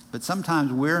sins. But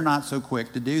sometimes we're not so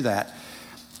quick to do that.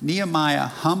 Nehemiah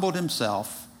humbled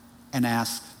himself and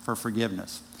asked for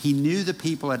forgiveness. He knew the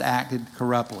people had acted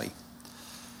corruptly.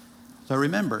 So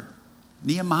remember,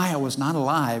 Nehemiah was not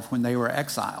alive when they were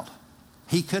exiled.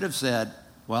 He could have said,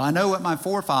 well, I know what my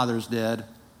forefathers did,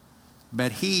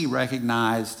 but he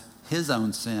recognized his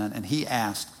own sin and he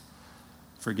asked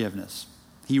forgiveness.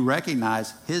 He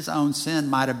recognized his own sin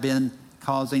might have been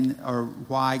causing or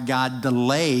why God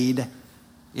delayed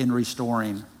in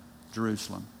restoring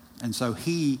Jerusalem. And so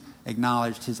he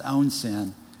acknowledged his own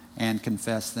sin and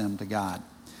confessed them to God.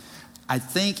 I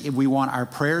think if we want our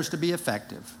prayers to be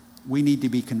effective, we need to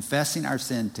be confessing our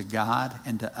sin to God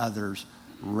and to others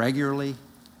regularly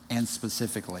and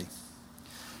specifically.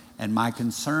 And my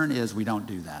concern is we don't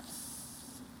do that.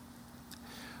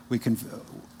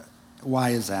 Why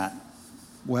is that?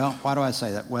 Well, why do I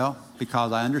say that? Well,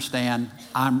 because I understand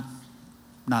I'm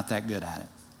not that good at it.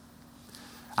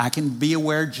 I can be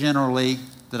aware generally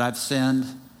that I've sinned,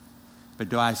 but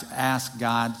do I ask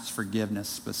God's forgiveness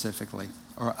specifically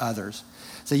or others?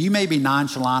 So you may be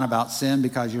nonchalant about sin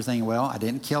because you're thinking, well, I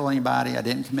didn't kill anybody, I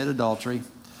didn't commit adultery.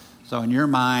 So in your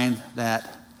mind,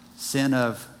 that sin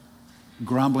of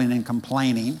grumbling and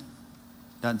complaining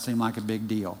doesn't seem like a big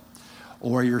deal.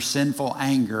 Or your sinful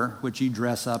anger, which you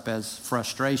dress up as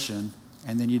frustration,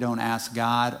 and then you don't ask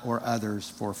God or others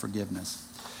for forgiveness.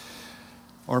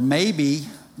 Or maybe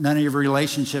none of your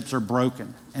relationships are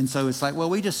broken. And so it's like, well,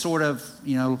 we just sort of,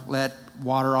 let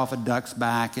water off a duck's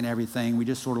back and everything. We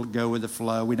just sort of go with the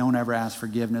flow. We don't ever ask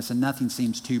forgiveness, and nothing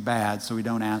seems too bad, so we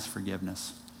don't ask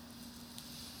forgiveness.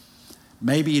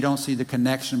 Maybe you don't see the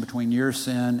connection between your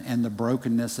sin and the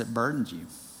brokenness that burdens you.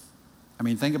 I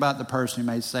mean, think about the person who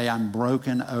may say, I'm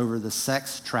broken over the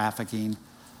sex trafficking,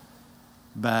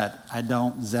 but I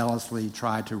don't zealously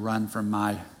try to run from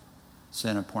my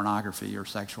sin of pornography or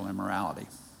sexual immorality.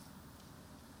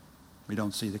 We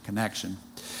don't see the connection.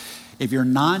 If you're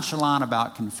nonchalant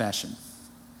about confession,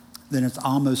 then it's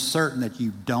almost certain that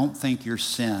you don't think your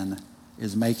sin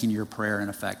is making your prayer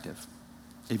ineffective.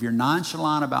 If you're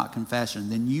nonchalant about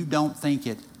confession, then you don't think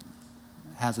it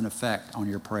has an effect on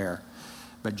your prayer.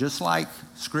 But just like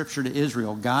Scripture to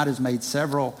Israel, God has made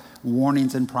several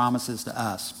warnings and promises to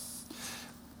us.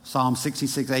 Psalm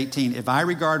 66:18, if I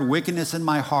regard wickedness in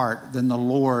my heart, then the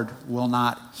Lord will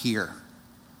not hear.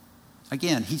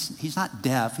 Again, he's not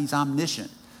deaf, he's omniscient.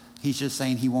 He's just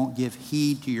saying he won't give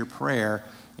heed to your prayer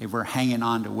if we're hanging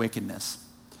on to wickedness.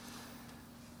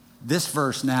 This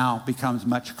verse now becomes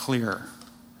much clearer.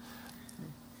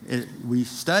 We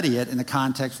study it in the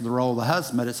context of the role of the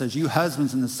husband. It says, you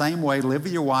husbands in the same way live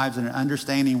with your wives in an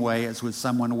understanding way as with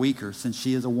someone weaker, since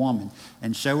she is a woman,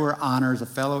 and show her honor as a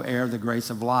fellow heir of the grace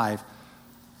of life,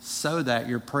 so that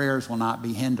your prayers will not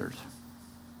be hindered.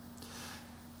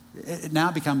 It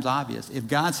now becomes obvious. If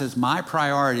God says, my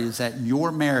priority is that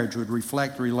your marriage would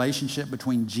reflect the relationship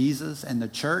between Jesus and the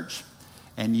church,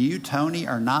 and you, Tony,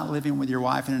 are not living with your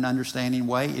wife in an understanding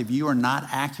way, if you are not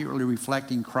accurately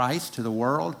reflecting Christ to the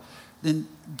world, then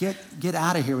get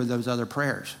out of here with those other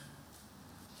prayers.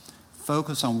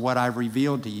 Focus on what I've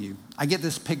revealed to you. I get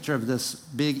this picture of this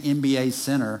big NBA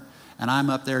center, and I'm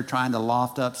up there trying to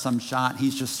loft up some shot.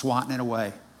 He's just swatting it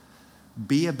away.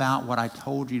 Be about what I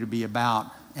told you to be about,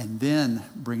 and then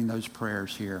bring those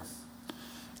prayers here.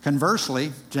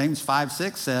 Conversely, James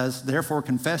 5:6 says, therefore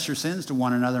confess your sins to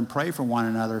one another and pray for one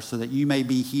another so that you may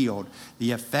be healed.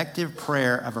 The effective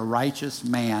prayer of a righteous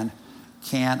man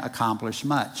can accomplish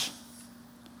much.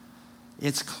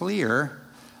 It's clear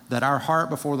that our heart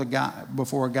before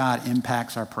God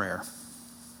impacts our prayer.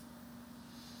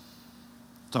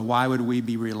 So why would we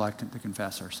be reluctant to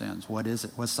confess our sins? What is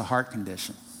it? What's the heart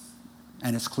condition?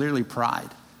 And it's clearly pride.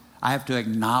 I have to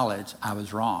acknowledge I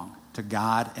was wrong to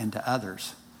God and to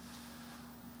others.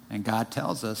 And God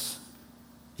tells us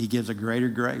he gives a greater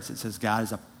grace. It says God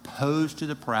is opposed to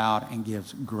the proud and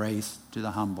gives grace to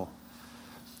the humble.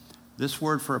 This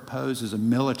word for oppose is a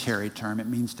military term. It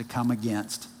means to come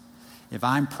against. If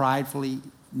I'm pridefully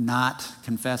not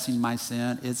confessing my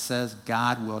sin, it says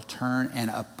God will turn and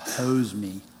oppose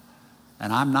me.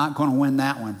 And I'm not going to win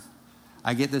that one.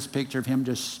 I get this picture of him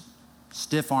just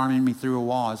stiff-arming me through a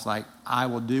wall. It's like, I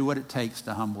will do what it takes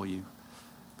to humble you.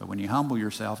 But when you humble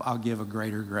yourself, I'll give a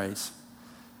greater grace,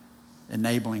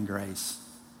 enabling grace,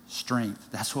 strength.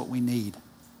 That's what we need.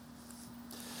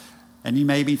 And you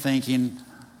may be thinking,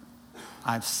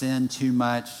 I've sinned too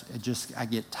much. I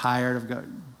get tired of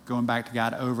going back to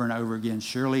God over and over again.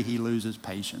 Surely he loses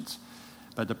patience.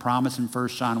 But the promise in 1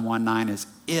 John 1:9 is,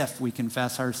 if we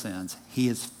confess our sins, he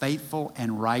is faithful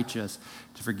and righteous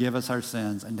to forgive us our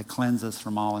sins and to cleanse us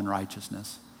from all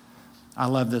unrighteousness. I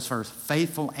love this verse,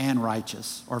 faithful and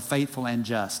righteous, or faithful and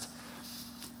just.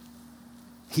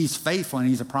 He's faithful and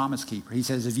he's a promise keeper. He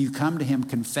says, if you come to him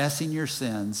confessing your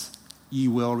sins,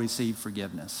 you will receive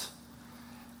forgiveness.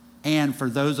 And for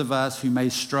those of us who may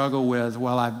struggle with,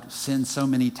 well, I've sinned so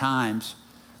many times,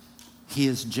 he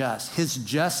is just. His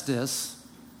justice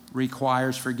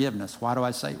requires forgiveness. Why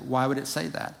would it say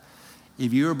that?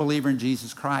 If you're a believer in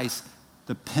Jesus Christ,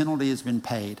 the penalty has been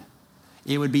paid.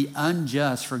 It would be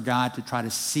unjust for God to try to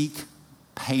seek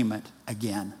payment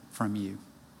again from you.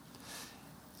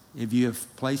 If you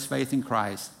have placed faith in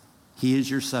Christ, he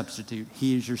is your substitute.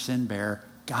 He is your sin bearer.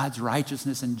 God's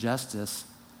righteousness and justice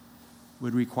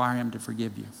would require him to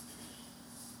forgive you.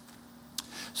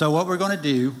 So what we're going to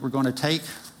do, we're going to take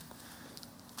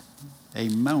a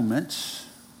moment.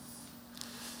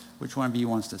 Which one of you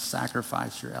wants to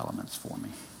sacrifice your elements for me?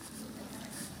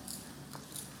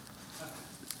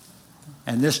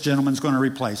 And this gentleman's going to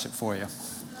replace it for you.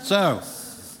 So,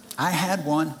 I had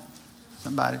one.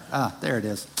 Somebody, there it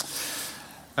is.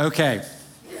 Okay,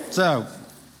 so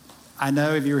I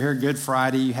know if you were here Good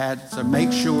Friday, so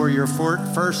make sure your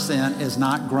first sin is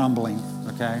not grumbling,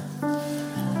 okay?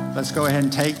 Let's go ahead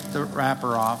and take the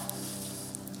wrapper off.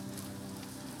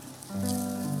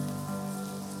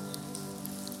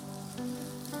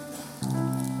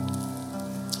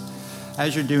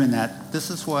 As you're doing that, this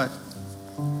is what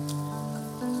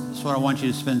I want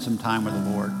you to spend some time with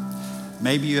the Lord.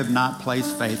 Maybe you have not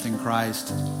placed faith in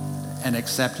Christ and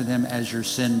accepted him as your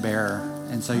sin bearer.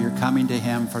 And so you're coming to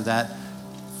him for that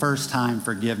first time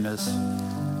forgiveness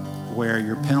where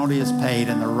your penalty is paid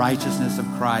and the righteousness of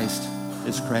Christ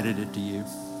is credited to you.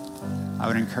 I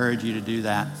would encourage you to do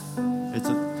that.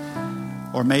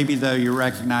 Or maybe though you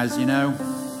recognize,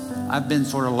 I've been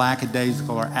sort of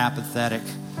lackadaisical or apathetic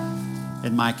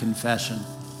in my confession.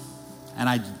 And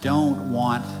I don't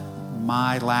want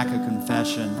my lack of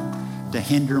confession to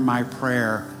hinder my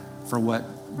prayer for what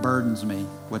burdens me,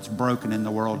 what's broken in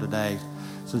the world today.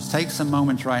 So let's take some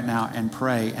moments right now and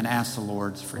pray and ask the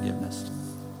Lord's forgiveness.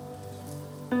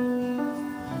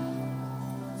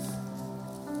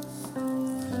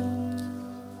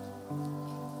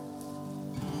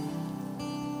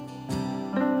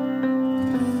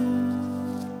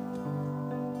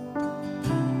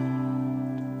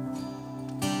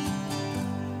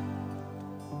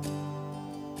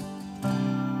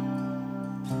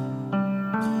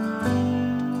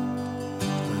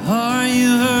 Are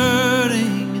you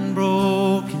hurting and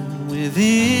broken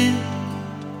within?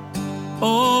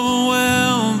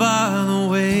 Overwhelmed by the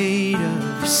weight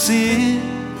of your sin?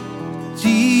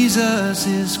 Jesus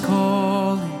is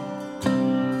calling.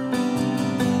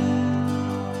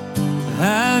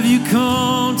 Have you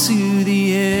come to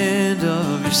the end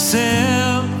of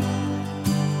yourself?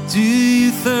 Do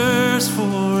you thirst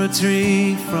for a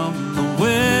drink from the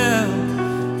well?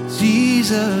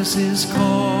 Jesus is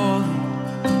calling.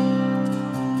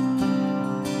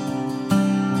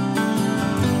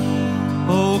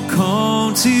 Oh,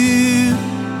 come to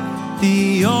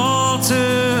the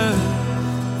altar.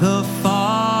 The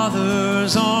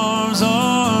Father's arms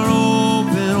are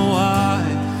open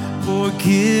wide.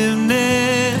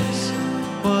 Forgiveness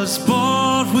was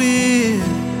bought with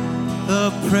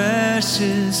the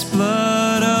precious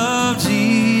blood of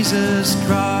Jesus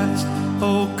Christ.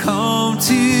 Oh, come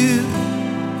to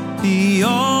the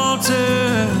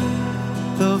altar.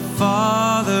 The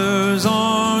Father's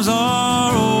arms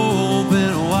are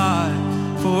open wide.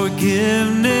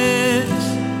 Forgiveness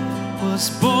was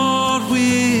bought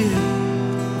with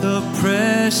the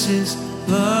precious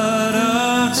blood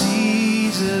of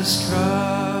Jesus Christ.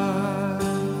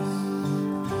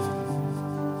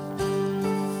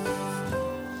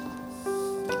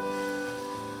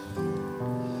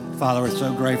 Father, we're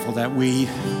so grateful that we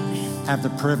have the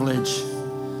privilege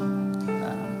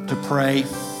to pray,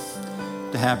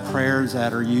 to have prayers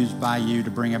that are used by you to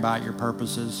bring about your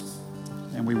purposes.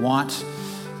 And we want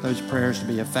those prayers to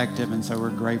be effective, and so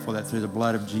we're grateful that through the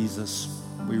blood of Jesus,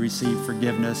 we receive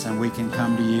forgiveness and we can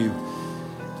come to you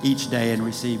each day and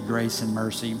receive grace and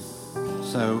mercy.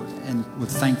 So, and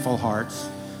with thankful hearts,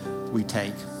 we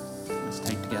take. Let's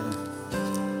take together.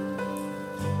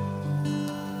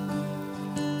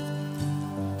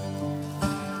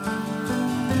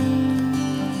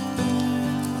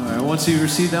 Once you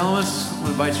receive the elements, I'm going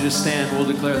to invite you to stand. We'll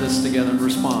declare this together in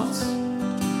response.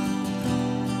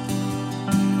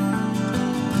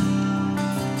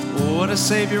 Oh, what a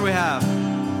Savior we have.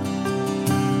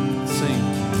 Sing.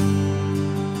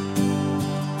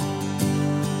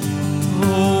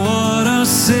 Oh, what a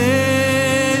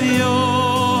Savior.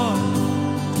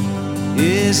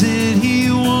 Isn't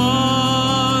He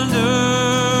wonderful?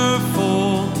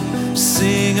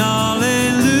 Sing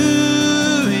hallelujah.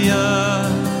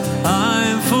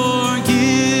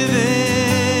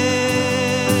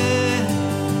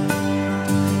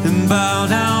 Bow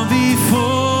down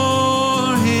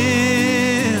before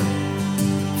Him,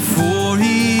 for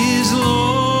He is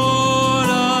Lord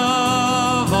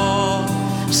of all.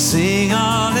 Sing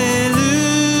hallelujah,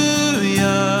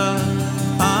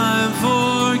 I'm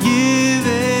forgiven.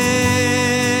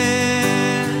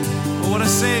 Oh, what a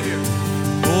Savior.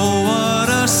 Oh, what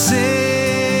a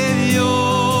Savior.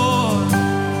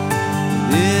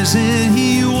 Isn't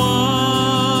He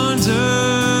wonderful?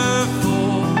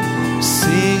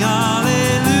 Sing hallelujah,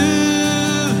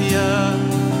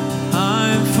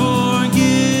 I'm forgiven.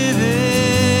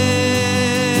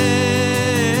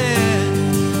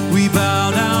 We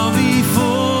bow down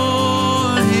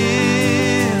before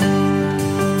Him,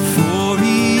 for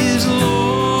He is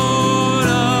Lord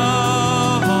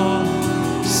of all.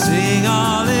 Sing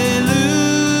hallelujah,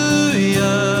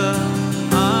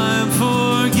 I'm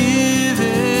forgiven.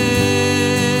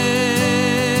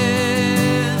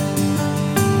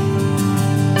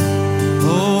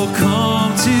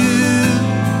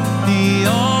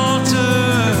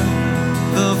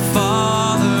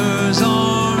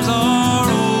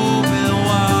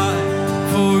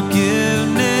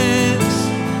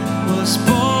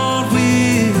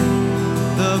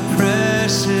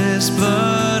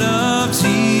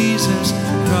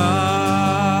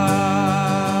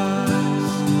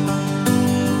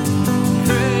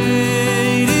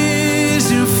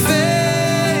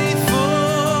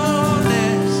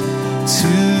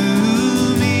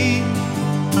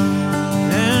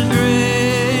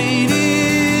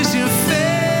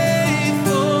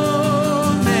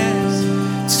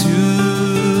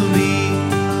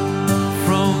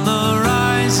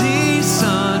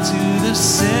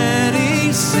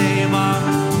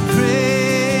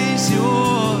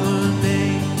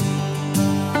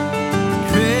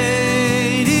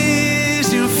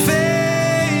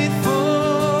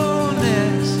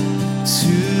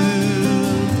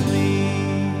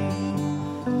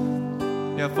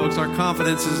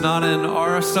 confidence is not in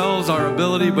ourselves, our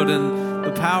ability, but in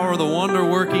the power, the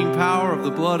wonder-working power of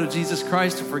the blood of Jesus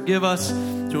Christ to forgive us,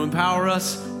 to empower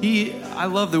us. I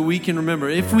love that we can remember,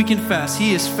 if we confess,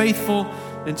 He is faithful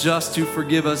and just to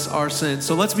forgive us our sins.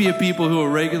 So let's be a people who are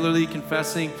regularly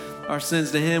confessing our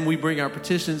sins to Him. We bring our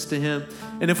petitions to Him.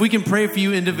 And if we can pray for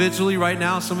you individually right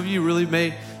now, some of you really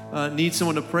may need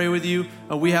someone to pray with you.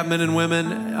 We have men and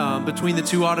women between the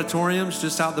two auditoriums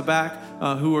just out the back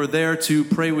who are there to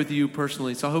pray with you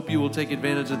personally. So I hope you will take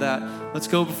advantage of that. Let's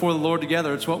go before the Lord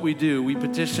together. It's what we do. We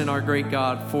petition our great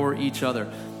God for each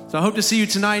other. So I hope to see you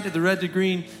tonight at the Red to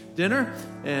Green dinner,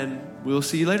 and we'll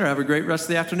see you later. Have a great rest of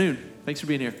the afternoon. Thanks for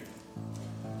being here.